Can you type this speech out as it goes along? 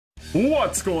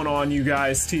What's going on, you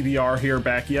guys? TBR here,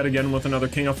 back yet again with another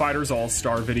King of Fighters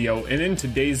Allstar video, and in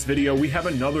today's video we have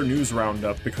another news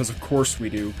roundup, because of course we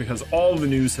do, because all the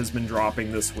news has been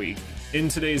dropping this week. In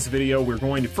today's video we're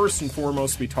going to first and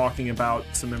foremost be talking about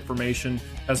some information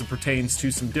as it pertains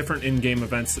to some different in-game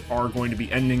events that are going to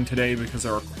be ending today, because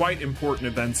there are quite important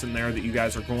events in there that you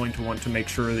guys are going to want to make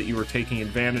sure that you are taking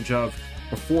advantage of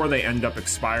before they end up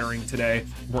expiring today.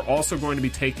 We're also going to be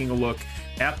taking a look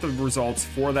at the results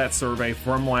for that survey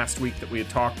from last week that we had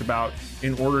talked about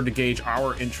in order to gauge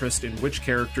our interest in which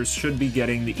characters should be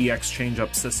getting the EX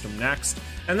change-up system next.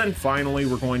 And then finally,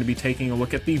 we're going to be taking a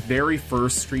look at the very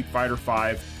first Street Fighter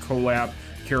V Collab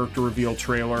character reveal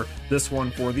trailer, this one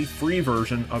for the free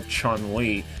version of Chun.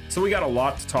 So we got a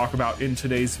lot to talk about in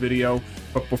today's video,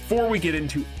 but before we get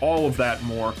into all of that and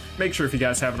more, make sure if you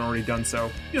guys haven't already done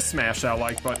so, you smash that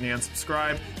like button and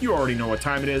subscribe. You already know what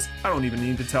time it is, I don't even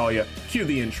need to tell you. Cue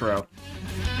the intro.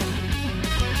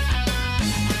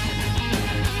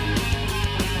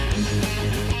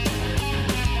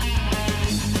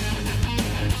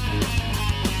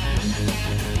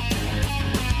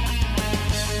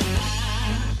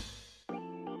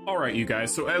 Alright, you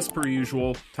guys, so as per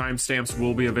usual, timestamps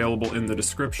will be available in the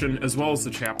description, as well as the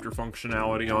chapter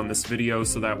functionality on this video,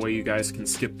 so that way you guys can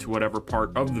skip to whatever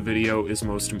part of the video is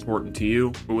most important to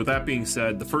you. But with that being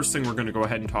said, the first thing we're going to go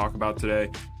ahead and talk about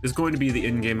today is going to be the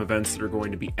in-game events that are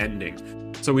going to be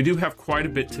ending. So we do have quite a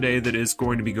bit today that is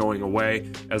going to be going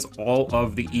away, as all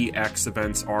of the EX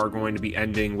events are going to be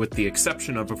ending, with the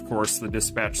exception of course, the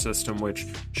dispatch system, which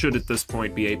should at this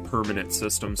point be a permanent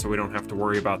system, so we don't have to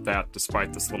worry about that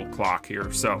despite this little clock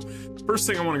here. So first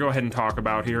thing I want to go ahead and talk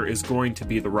about here is going to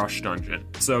be the Rush Dungeon.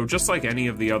 So just like any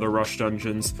of the other Rush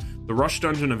Dungeons, the Rush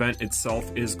Dungeon event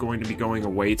itself is going to be going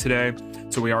away today.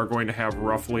 So we are going to have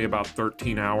roughly about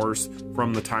 13 hours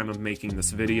from the time of making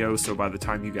this video. So by the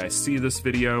time you guys see this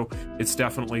video, it's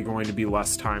definitely going to be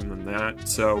less time than that.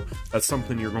 So that's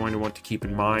something you're going to want to keep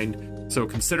in mind. So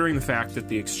considering the fact that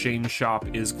the exchange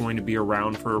shop is going to be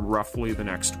around for roughly the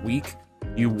next week,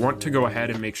 you want to go ahead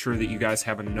and make sure that you guys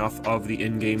have enough of the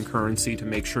in-game currency to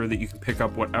make sure that you can pick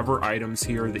up whatever items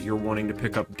here that you're wanting to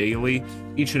pick up daily,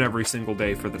 each and every single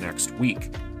day for the next week.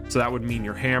 So that would mean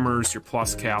your hammers, your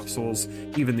plus capsules,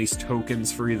 even these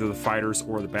tokens for either the fighters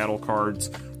or the battle cards.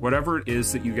 Whatever it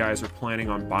is that you guys are planning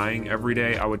on buying every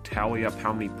day, I would tally up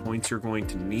how many points you're going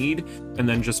to need, and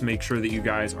then just make sure that you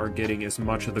guys are getting as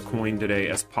much of the coin today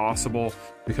as possible,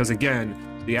 because again,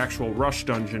 the actual Rush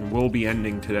Dungeon will be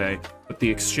ending today, but the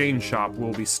exchange shop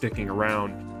will be sticking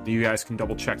around. You guys can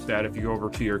double check that. If you go over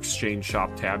to your exchange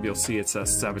shop tab, you'll see it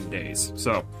says 7 days.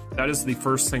 So that is the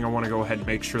first thing I want to go ahead and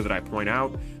make sure that I point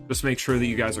out. Just make sure that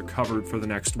you guys are covered for the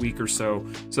next week or so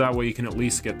that way you can at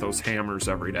least get those hammers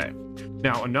every day.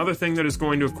 Now, another thing that is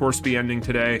going to, of course, be ending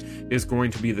today is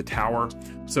going to be the tower.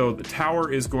 So the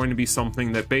tower is going to be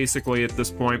something that basically at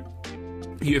this point,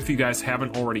 if you guys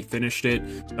haven't already finished it,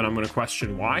 then I'm going to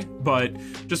question why, but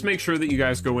just make sure that you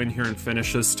guys go in here and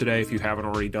finish this today if you haven't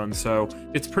already done so.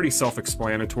 It's pretty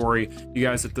self-explanatory. You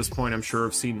guys at this point, I'm sure,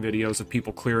 have seen videos of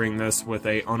people clearing this with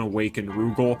a unawakened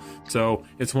Rugal, so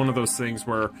it's one of those things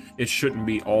where it shouldn't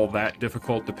be all that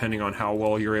difficult depending on how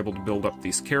well you're able to build up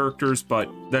these characters, but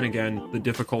then again, the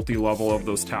difficulty level of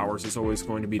those towers is always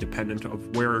going to be dependent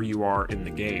of where you are in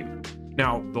the game.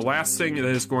 Now, the last thing that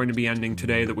is going to be ending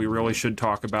today that we really should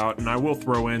talk about, and I will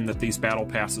throw in that these battle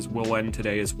passes will end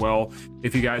today as well.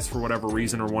 If you guys, for whatever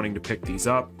reason, are wanting to pick these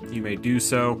up, you may do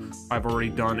so. I've already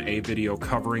done a video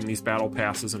covering these battle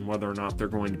passes and whether or not they're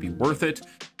going to be worth it.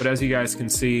 But as you guys can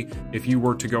see, if you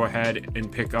were to go ahead and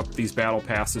pick up these battle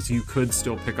passes, you could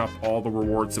still pick up all the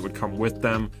rewards that would come with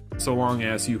them, so long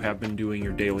as you have been doing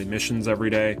your daily missions every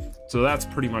day. So that's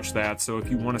pretty much that. So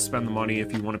if you want to spend the money,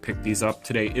 if you want to pick these up,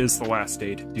 today is the last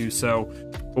day to do so.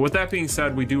 But with that being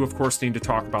said, we do of course need to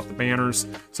talk about the banners.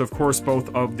 So of course,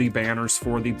 both of the banners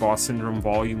for the Boss Syndrome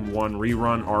Vol.1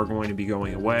 Rerun are going to be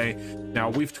going away. Now,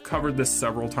 we've covered this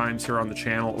several times here on the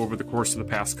channel over the course of the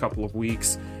past couple of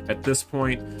weeks. At this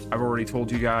point, I've already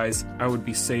told you guys I would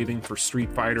be saving for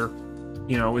Street Fighter.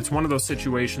 You know, it's one of those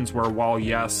situations where while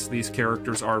yes, these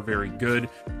characters are very good,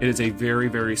 it is a very,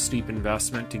 very steep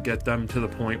investment to get them to the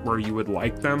point where you would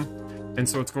like them. And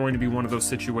so it's going to be one of those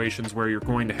situations where you're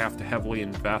going to have to heavily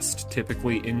invest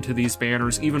typically into these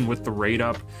banners. Even with the rate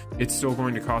up, it's still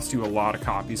going to cost you a lot of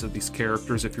copies of these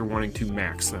characters if you're wanting to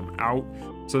max them out.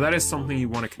 So that is something you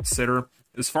want to consider.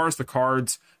 As far as the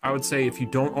cards, I would say if you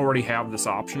don't already have this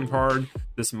option card,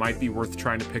 this might be worth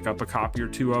trying to pick up a copy or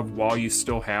two of while you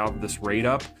still have this rate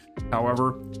up.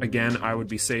 However, again, I would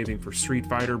be saving for Street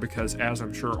Fighter because, as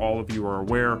I'm sure all of you are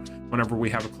aware, whenever we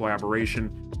have a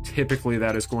collaboration, typically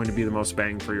that is going to be the most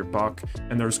bang for your buck,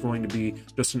 and there's going to be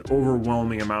just an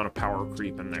overwhelming amount of power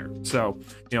creep in there. So,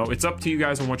 you know, it's up to you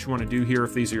guys on what you want to do here.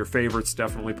 If these are your favorites,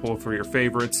 definitely pull for your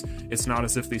favorites. It's not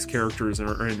as if these characters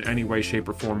are in any way, shape,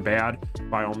 or form bad.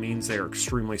 By all means, they are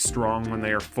extremely strong when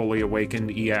they are fully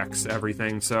awakened, EX,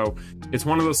 everything. So it's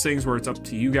one of those things where it's up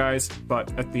to you guys,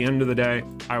 but at the end of the day,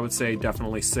 I would say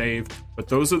definitely save. But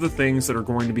those are the things that are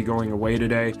going to be going away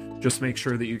today. Just make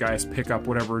sure that you guys pick up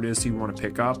whatever it is you want to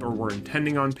pick up or were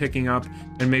intending on picking up,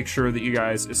 and make sure that you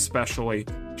guys especially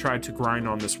try to grind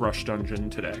on this rush dungeon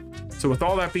today. So with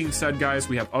all that being said, guys,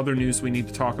 we have other news we need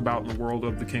to talk about in the world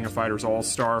of the King of Fighters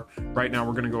Allstar. Right now,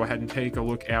 we're going to go ahead and take a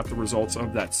look at the results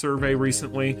of that survey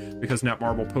recently, because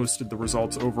Netmarble posted the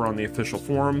results over on the official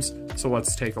forums. So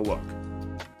let's take a look.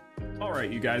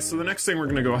 Alright, you guys, so the next thing we're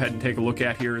going to go ahead and take a look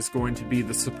at here is going to be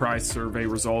the surprise survey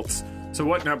results. So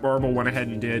what Netmarble went ahead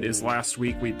and did is, last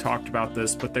week we talked about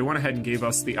this, but they went ahead and gave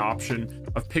us the option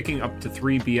of picking up to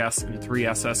 3 BS and 3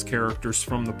 SS characters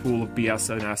from the pool of BS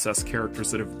and SS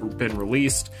characters that have been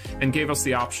released, and gave us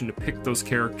the option to pick those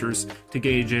characters to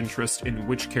gauge interest in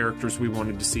which characters we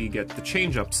wanted to see get the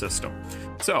change-up system.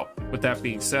 So, with that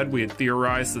being said, we had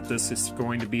theorized that this is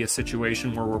going to be a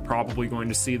situation where we're probably going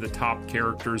to see the top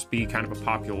characters be kind of a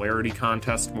popularity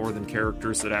contest more than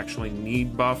characters that actually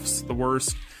need buffs the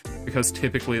worst, because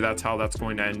typically that's how that's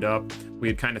going to end up. We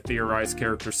had kind of theorized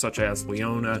characters such as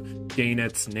Leona,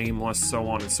 Gainitz, Nameless, so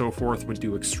on and so forth would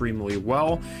do extremely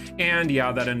well, and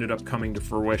yeah, that ended up coming to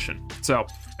fruition. So,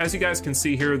 as you guys can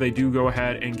see here, they do go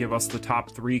ahead and give us the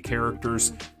top 3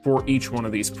 characters for each one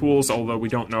of these pools, although we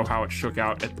don't know how it shook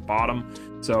out at the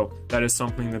bottom, so that is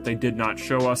something that they did not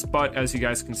show us. But as you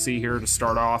guys can see here, to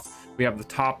start off, we have the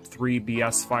top 3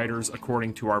 BS fighters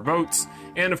according to our votes,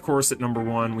 and of course at number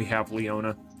 1 we have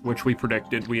Leona, which we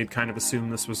predicted. We had kind of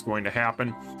assumed this was going to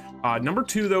happen. Number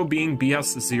 2, though, being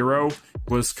BS0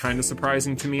 was kind of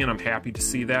surprising to me, and I'm happy to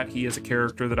see that. He is a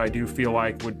character that I do feel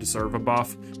like would deserve a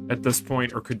buff at this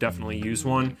point, or could definitely use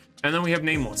one. And then we have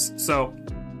Nameless. So,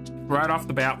 right off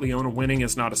the bat, Leona winning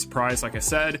is not a surprise, like I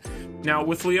said. Now,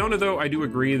 with Leona, though, I do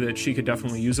agree that she could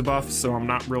definitely use a buff, so I'm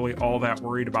not really all that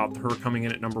worried about her coming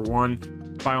in at number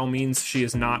 1. By all means, she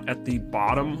is not at the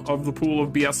bottom of the pool of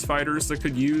BS fighters that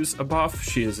could use a buff.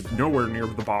 She is nowhere near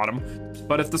the bottom,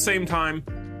 but at the same time,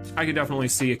 I could definitely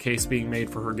see a case being made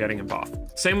for her getting a buff.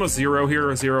 Same with Zero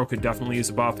here. Zero could definitely use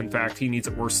a buff. In fact, he needs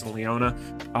it worse than Leona.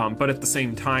 But at the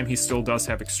same time, he still does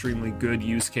have extremely good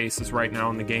use cases right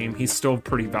now in the game. He's still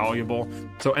pretty valuable.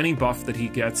 So any buff that he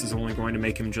gets is only going to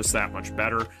make him just that much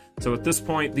better. So at this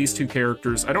point, these 2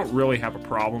 characters I don't really have a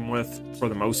problem with for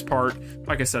the most part.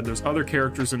 Like I said, there's other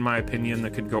characters in my opinion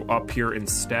that could go up here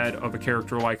instead of a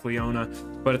character like Leona,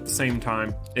 but at the same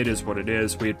time, it is what it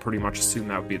is. We had pretty much assumed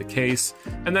that would be the case.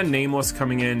 And then Nameless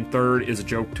coming in 3rd is a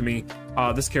joke to me.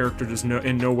 This character does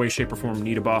in no way, shape, or form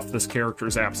need a buff. This character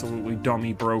is absolutely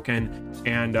dummy broken,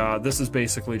 and this is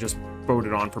basically just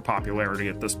voted on for popularity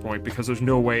at this point, because there's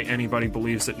no way anybody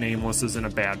believes that Nameless is in a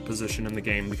bad position in the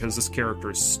game, because this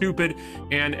character is stupid,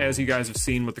 and as you guys have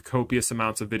seen with the copious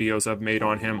amounts of videos I've made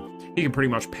on him, he can pretty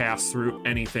much pass through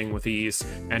anything with ease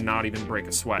and not even break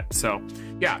a sweat. So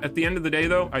yeah, at the end of the day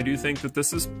though, I do think that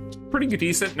this is pretty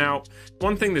decent. Now,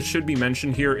 one thing that should be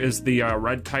mentioned here is the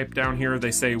red type down here.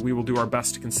 They say we will do our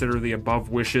best to consider the above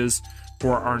wishes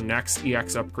for our next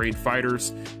EX upgrade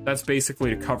fighters. That's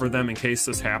basically to cover them in case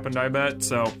this happened, I bet.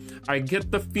 So I get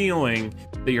the feeling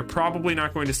that you're probably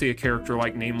not going to see a character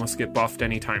like Nameless get buffed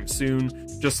anytime soon,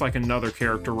 just like another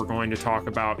character we're going to talk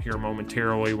about here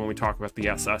momentarily when we talk about the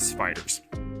SS fighters.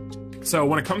 So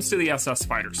when it comes to the SS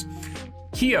fighters,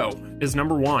 Kyo is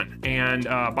number 1, and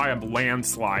by a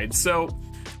landslide. So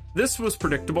this was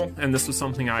predictable, and this was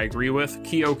something I agree with.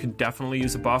 Kyo could definitely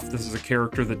use a buff. This is a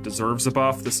character that deserves a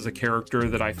buff. This is a character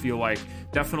that I feel like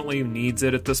definitely needs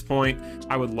it at this point.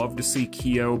 I would love to see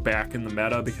Kyo back in the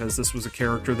meta, because this was a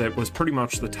character that was pretty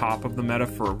much the top of the meta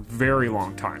for a very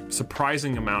long time.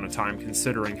 Surprising amount of time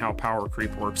considering how power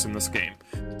creep works in this game.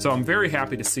 So I'm very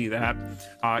happy to see that.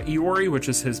 Iori, which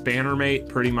is his banner mate,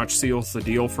 pretty much seals the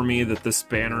deal for me that this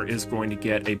banner is going to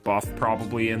get a buff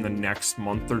probably in the next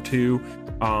month or 2.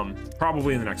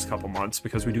 Probably in the next couple months,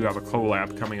 because we do have a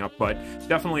collab coming up, but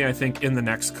definitely I think in the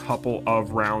next couple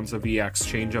of rounds of EX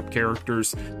change-up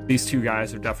characters, these 2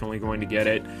 guys are definitely going to get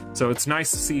it. So it's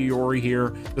nice to see Iori here.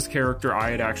 This character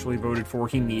I had actually voted for.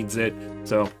 He needs it,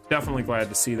 so definitely glad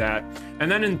to see that.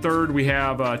 And then in 3rd we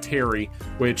have Terry,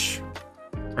 which,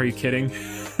 are you kidding?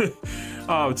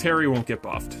 oh, Terry won't get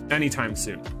buffed anytime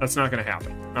soon. That's not going to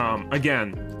happen.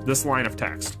 Again, this line of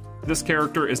text. This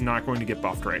character is not going to get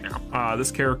buffed right now.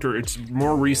 This character, it's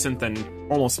more recent than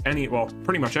almost any, well,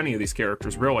 pretty much any of these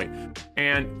characters, really.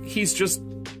 And he's just,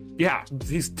 yeah,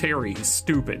 he's Terry. He's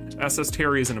stupid. SS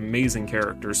Terry is an amazing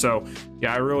character. So,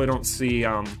 yeah, I really don't see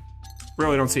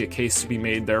a case to be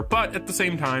made there, but at the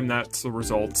same time, that's the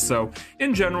result. So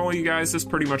in general, you guys, this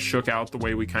pretty much shook out the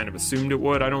way we kind of assumed it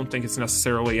would. I don't think it's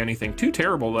necessarily anything too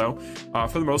terrible, though.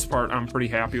 For the most part, I'm pretty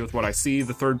happy with what I see.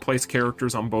 The third place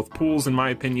characters on both pools, in my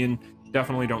opinion,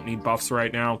 definitely don't need buffs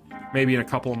right now. Maybe in a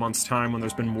couple of months' time, when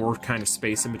there's been more kind of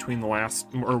space in between the last,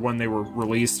 or when they were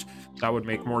released, that would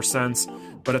make more sense.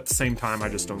 But at the same time, I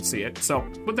just don't see it. So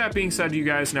with that being said, you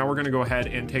guys, now we're going to go ahead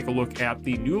and take a look at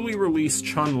the newly released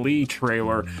Chun-Li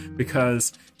trailer,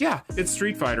 because yeah, it's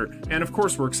Street Fighter, and of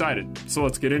course we're excited. So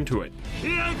let's get into it.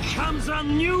 Here comes a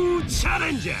new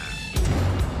challenger.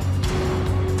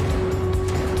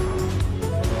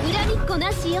 恨みっこ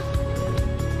なしよ。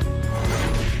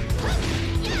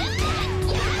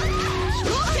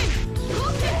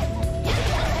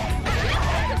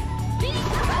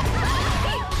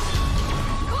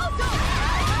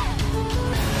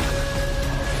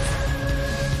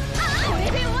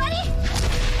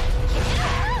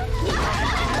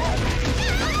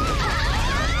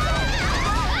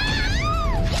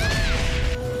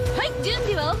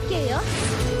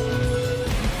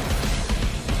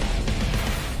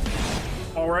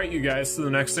 Alright, you guys, so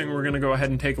the next thing we're going to go ahead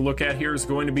and take a look at here is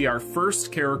going to be our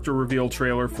first character reveal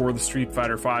trailer for the Street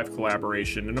Fighter V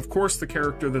collaboration. And of course, the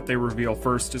character that they reveal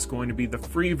first is going to be the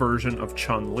free version of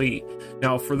Chun-Li.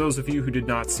 Now, for those of you who did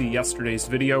not see yesterday's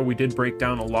video, we did break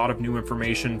down a lot of new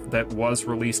information that was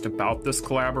released about this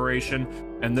collaboration,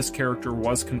 and this character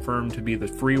was confirmed to be the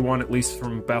free one, at least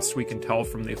from best we can tell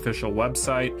from the official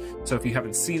website. So if you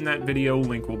haven't seen that video,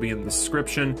 link will be in the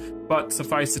description. But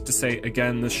suffice it to say,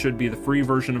 again, this should be the free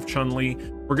version of Chun-Li.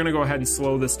 We're going to go ahead and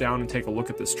slow this down and take a look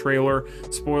at this trailer.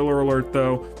 Spoiler alert,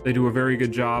 though, they do a very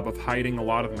good job of hiding a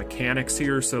lot of the mechanics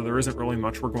here, so there isn't really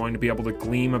much we're going to be able to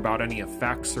glean about any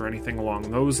effects or anything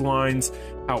along those lines.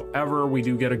 However, we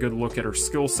do get a good look at her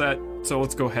skill set, so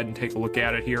let's go ahead and take a look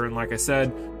at it here. And like I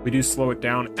said, we do slow it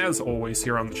down, as always,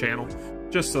 here on the channel,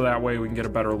 just so that way we can get a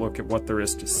better look at what there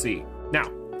is to see.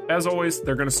 Now, as always,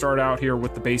 they're going to start out here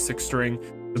with the basic string.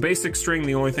 The basic string,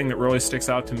 the only thing that really sticks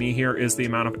out to me here is the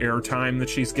amount of airtime that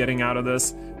she's getting out of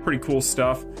this. Pretty cool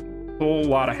stuff. Whole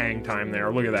lot of hang time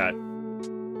there. Look at that.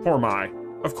 Poor Mai.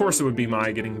 Of course it would be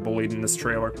Mai getting bullied in this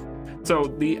trailer.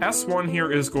 So the S1 here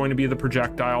is going to be the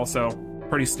projectile, so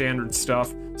pretty standard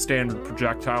stuff. Standard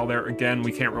projectile there. Again,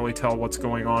 we can't really tell what's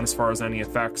going on as far as any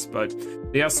effects, but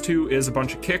the S2 is a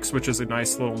bunch of kicks, which is a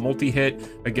nice little multi-hit.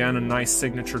 Again, a nice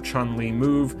signature Chun-Li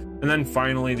move. And then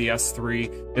finally, the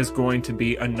S3 is going to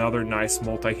be another nice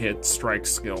multi-hit strike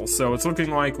skill. So it's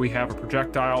looking like we have a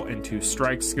projectile and two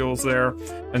strike skills there.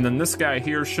 And then this guy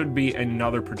here should be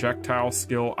another projectile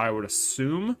skill, I would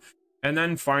assume. And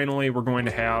then finally, we're going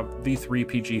to have the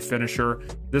 3PG finisher.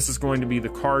 This is going to be the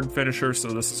card finisher, so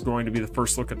this is going to be the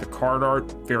first look at the card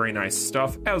art. Very nice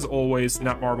stuff. As always,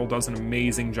 Netmarble does an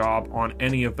amazing job on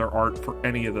any of their art for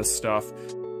any of this stuff.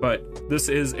 But this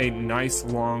is a nice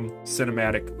long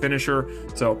cinematic finisher,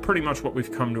 so pretty much what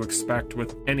we've come to expect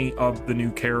with any of the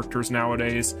new characters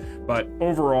nowadays. But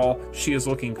overall, she is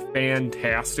looking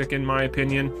fantastic in my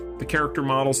opinion. The character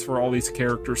models for all these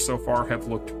characters so far have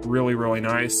looked really, really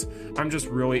nice. I'm just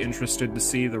really interested to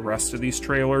see the rest of these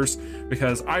trailers,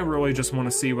 because I really just want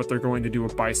to see what they're going to do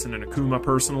with Bison and Akuma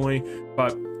personally.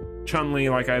 But Chun-Li,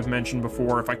 like I've mentioned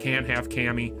before, if I can't have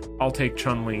Cammy, I'll take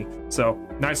Chun-Li. So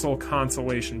nice little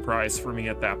consolation prize for me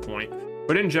at that point.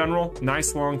 But in general,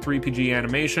 nice long 3PG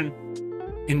animation.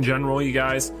 In general, you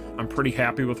guys, I'm pretty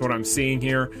happy with what I'm seeing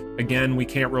here. Again, we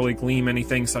can't really glean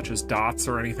anything such as dots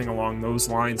or anything along those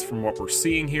lines from what we're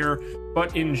seeing here,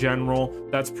 but in general,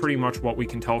 that's pretty much what we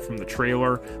can tell from the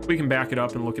trailer. We can back it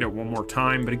up and look at it one more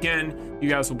time, but again, you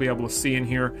guys will be able to see in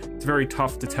here, it's very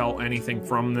tough to tell anything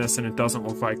from this, and it doesn't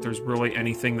look like there's really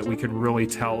anything that we could really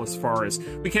tell as far as,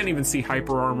 we can't even see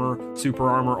hyper armor, super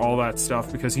armor, all that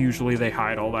stuff, because usually they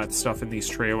hide all that stuff in these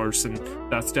trailers, and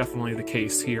that's definitely the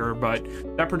case here. But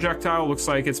that projectile looks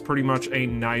like it's pretty much a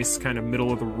nice kind of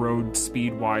middle of the road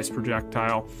speed-wise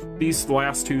projectile. These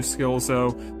last two skills, though,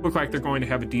 look like they're going to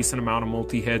have a decent amount of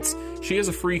multi-hits. She is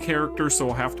a free character, so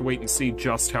we'll have to wait and see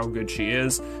just how good she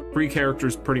is. Free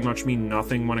characters pretty much mean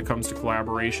nothing when it comes to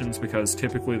collaborations, because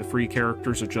typically the free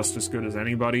characters are just as good as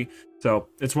anybody. So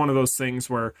it's one of those things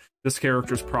where this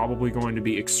character is probably going to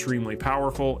be extremely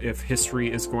powerful if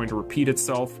history is going to repeat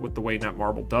itself with the way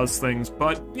Netmarble does things,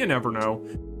 but you never know.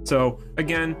 So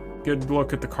again, good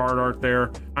look at the card art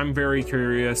there. I'm very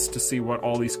curious to see what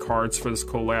all these cards for this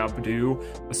collab do,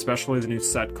 especially the new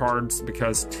set cards,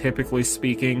 because typically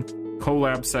speaking,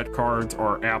 collab set cards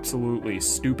are absolutely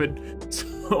stupid.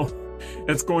 So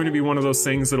it's going to be one of those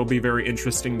things that'll be very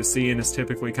interesting to see, and is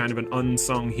typically kind of an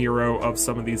unsung hero of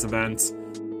some of these events.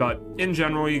 But in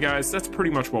general, you guys, that's pretty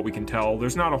much what we can tell.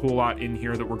 There's not a whole lot in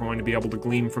here that we're going to be able to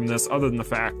glean from this, other than the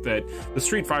fact that the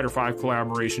Street Fighter V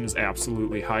collaboration is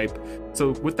absolutely hype.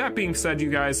 So with that being said,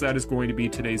 you guys, that is going to be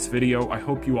today's video. I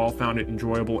hope you all found it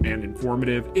enjoyable and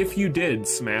informative. If you did,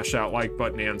 smash that like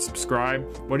button and subscribe.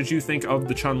 What did you think of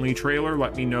the Chun-Li trailer?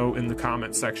 Let me know in the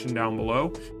comment section down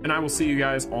below. And I will see you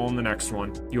guys all in the next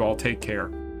one. You all take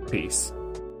care. Peace.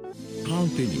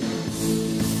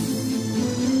 Continue.